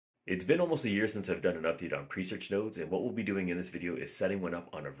It's been almost a year since I've done an update on PRESEARCH nodes, and what we'll be doing in this video is setting one up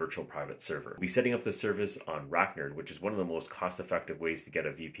on a virtual private server. We'll be setting up the service on Racknerd, which is one of the most cost-effective ways to get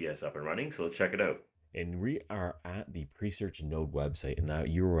a VPS up and running, so let's check it out. And we are at the PRESEARCH node website, and that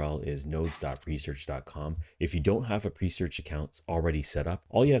URL is nodes.presearch.com. If you don't have a PRESEARCH account already set up,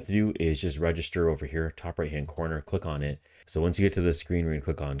 all you have to do is just register over here, top right hand corner, click on it. So once you get to this screen, we're going to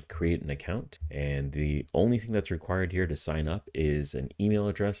click on create an account. And the only thing that's required here to sign up is an email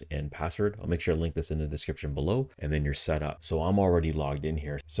address and password. I'll make sure to link this in the description below, and then you're set up. So I'm already logged in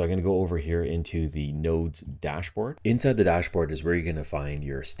here. So I'm going to go over here into the nodes dashboard. Inside the dashboard is where you're going to find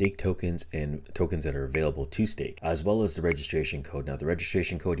your stake tokens and tokens that are available to stake, as well as the registration code. Now the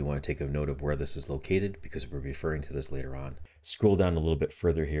registration code, you want to take a note of where this is located because we're referring to this later on. Scroll down a little bit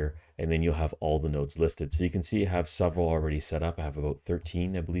further here, and then you'll have all the nodes listed. So you can see I have several already set up. I have about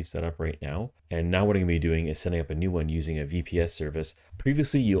 13, I believe, set up right now. And now what I'm gonna be doing is setting up a new one using a VPS service.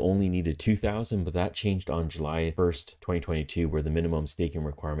 Previously, you only needed 2,000, but that changed on July 1st, 2022, where the minimum staking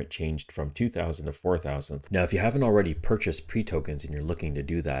requirement changed from 2,000 to 4,000. Now, if you haven't already purchased pre-tokens and you're looking to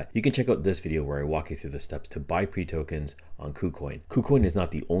do that, you can check out this video where I walk you through the steps to buy pre-tokens on KuCoin. KuCoin is not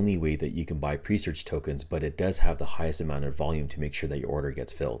the only way that you can buy PRESEARCH tokens, but it does have the highest amount of volume to make sure that your order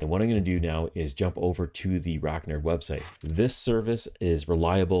gets filled. And what I'm going to do now is jump over to the Racknerd website. This service is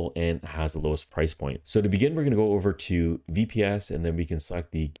reliable and has the lowest price point. So to begin, we're going to go over to VPS, and then we can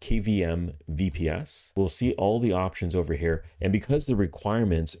select the KVM VPS. We'll see all the options over here. And because the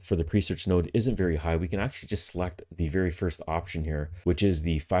requirements for the PRESEARCH node isn't very high, we can actually just select the very first option here, which is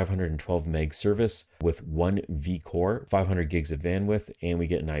the 512 meg service with 1 vCore, 500 gigs of bandwidth, and we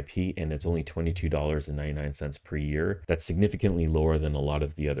get an IP, and it's only $22.99 per year. That's significantly lower than a lot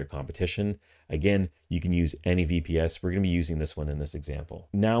of the other competition. Again, you can use any VPS. We're going to be using this one in this example.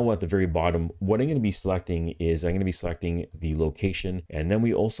 Now at the very bottom, what I'm going to be selecting is I'm going to be selecting the location, and then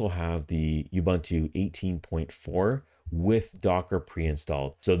we also have the Ubuntu 18.4 with Docker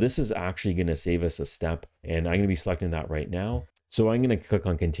pre-installed. So this is actually going to save us a step, and I'm going to be selecting that right now. So I'm going to click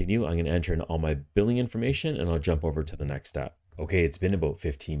on continue. I'm going to enter in all my billing information, and I'll jump over to the next step. Okay, it's been about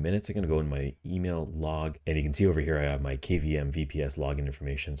 15 minutes. I'm going to go in my email log, and you can see over here I have my KVM VPS login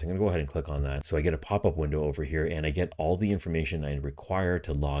information. So I'm going to go ahead and click on that. So I get a pop-up window over here, and I get all the information I require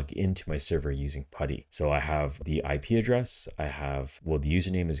to log into my server using PuTTY. So I have the IP address. I have, well, the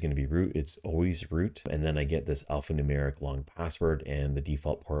username is going to be root. It's always root. And then I get this alphanumeric long password and the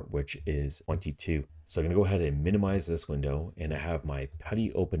default port, which is 22. So I'm going to go ahead and minimize this window, and I have my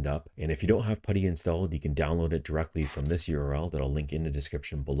PuTTY opened up. And if you don't have PuTTY installed, you can download it directly from this URL that I'll link in the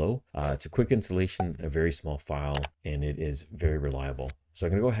description below. It's a quick installation, a very small file, and it is very reliable. So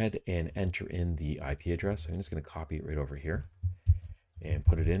I'm going to go ahead and enter in the IP address. I'm just going to copy it right over here and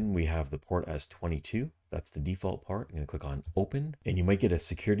put it in. We have the port as 22. That's the default port. I'm going to click on open, and you might get a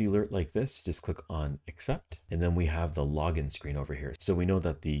security alert like this. Just click on accept. And then we have the login screen over here. So we know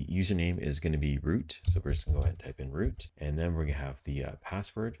that the username is going to be root. So we're just going to go ahead and type in root, and then we're going to have the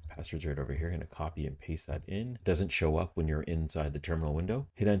password. Password's right over here. I'm going to copy and paste that in. It doesn't show up when you're inside the terminal window.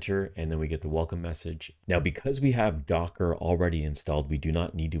 Hit enter, and then we get the welcome message. Now, because we have Docker already installed, we do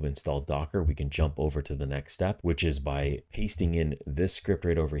not need to install Docker. We can jump over to the next step, which is by pasting in this script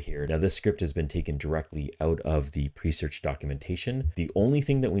right over here. Now, this script has been taken directly out of the PRESEARCH documentation. The only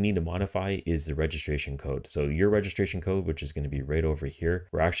thing that we need to modify is the registration code. So your registration code, which is going to be right over here,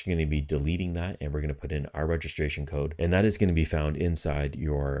 we're actually going to be deleting that, and we're going to put in our registration code, and that is going to be found inside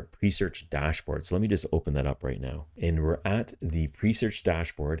your PRESEARCH dashboard. So let me just open that up right now. And we're at the PRESEARCH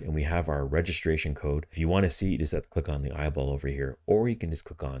dashboard, and we have our registration code. If you want to see, you just have to click on the eyeball over here, or you can just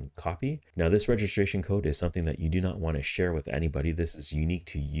click on copy. Now, this registration code is something that you do not want to share with anybody. This is unique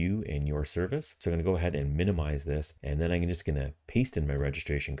to you and your service. So I'm going to go ahead and minimize this, and then I'm just going to paste in my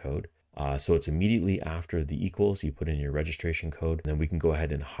registration code. So it's immediately after the equals, you put in your registration code, and then we can go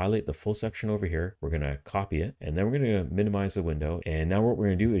ahead and highlight the full section over here. We're going to copy it, and then we're going to minimize the window. And now what we're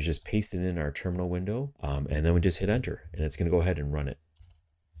going to do is just paste it in our terminal window, and then we just hit enter, and it's going to go ahead and run it.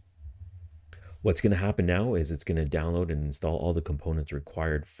 What's going to happen now is it's going to download and install all the components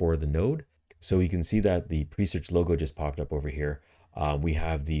required for the node. So you can see that the PRESEARCH logo just popped up over here. We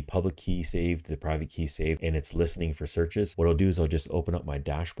have the public key saved, the private key saved, and it's listening for searches. What I'll do is I'll just open up my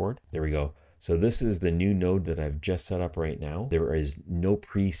dashboard. There we go. So this is the new node that I've just set up right now. There is no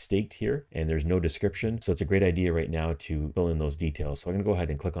pre-staked here, and there's no description. So it's a great idea right now to fill in those details. So I'm gonna go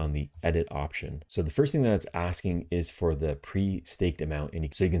ahead and click on the edit option. So the first thing that it's asking is for the pre-staked amount.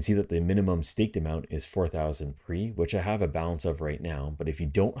 And so you can see that the minimum staked amount is 4,000 pre, which I have a balance of right now. But if you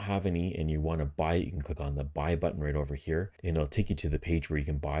don't have any and you wanna buy it, you can click on the buy button right over here, and it'll take you to the page where you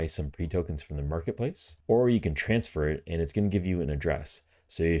can buy some pre-tokens from the marketplace, or you can transfer it and it's gonna give you an address.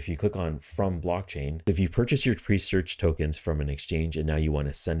 So if you click on from blockchain, if you purchase your PRESEARCH tokens from an exchange and now you want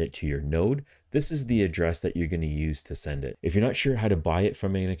to send it to your node, this is the address that you're going to use to send it. If you're not sure how to buy it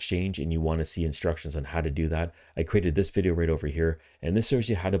from an exchange and you want to see instructions on how to do that, I created this video right over here, and this shows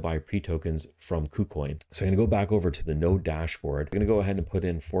you how to buy pre-tokens from KuCoin. So I'm going to go back over to the node dashboard. I'm going to go ahead and put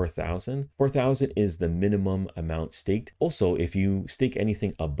in 4,000. 4,000 is the minimum amount staked. Also, if you stake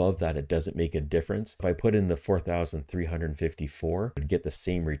anything above that, it doesn't make a difference. If I put in the 4,354, I'd get the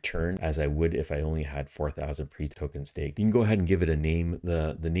same return as I would if I only had 4,000 pre-token staked. You can go ahead and give it a name.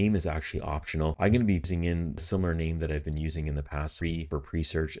 The name is actually optional. I'm going to be using in a similar name that I've been using in the past for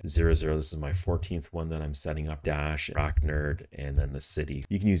PRESEARCH 00. This is my 14th one that I'm setting up, dash, Racknerd, and then the city.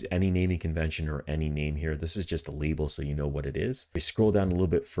 You can use any naming convention or any name here. This is just a label so you know what it is. If we scroll down a little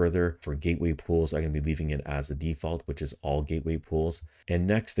bit further for gateway pools, I'm going to be leaving it as the default, which is all gateway pools. And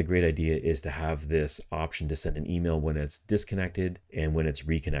next, the great idea is to have this option to send an email when it's disconnected and when it's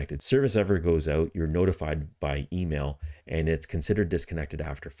reconnected. Service ever goes out, you're notified by email, and it's considered disconnected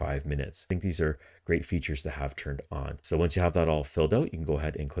after 5 minutes. I think these are great features to have turned on. So once you have that all filled out, you can go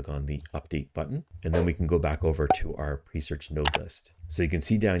ahead and click on the update button, and then we can go back over to our PRESEARCH node list. So you can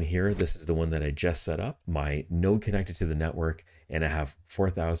see down here, this is the one that I just set up, my node connected to the network, and I have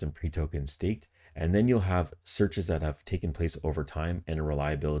 4,000 pre-tokens staked. And then you'll have searches that have taken place over time and a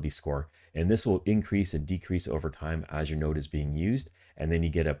reliability score. And this will increase and decrease over time as your node is being used. And then you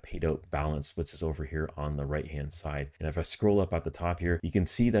get a paid out balance, which is over here on the right-hand side. And if I scroll up at the top here, you can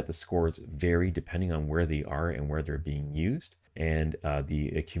see that the scores vary depending on where they are and where they're being used, and the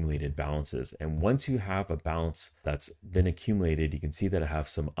accumulated balances. And once you have a balance that's been accumulated, you can see that I have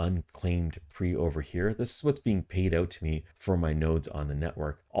some unclaimed pre over here. This is what's being paid out to me for my nodes on the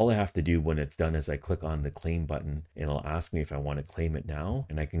network. All I have to do when it's done is I click on the claim button, and it'll ask me if I want to claim it now,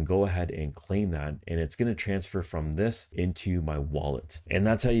 and I can go ahead and claim that, and it's going to transfer from this into my wallet. And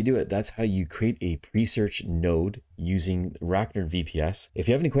that's how you do it. That's how you create a PRESEARCH node using Racknerd VPS. If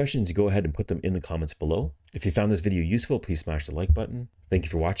you have any questions, go ahead and put them in the comments below. If you found this video useful, please smash the like button. Thank you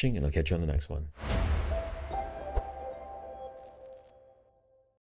for watching, and I'll catch you on the next one.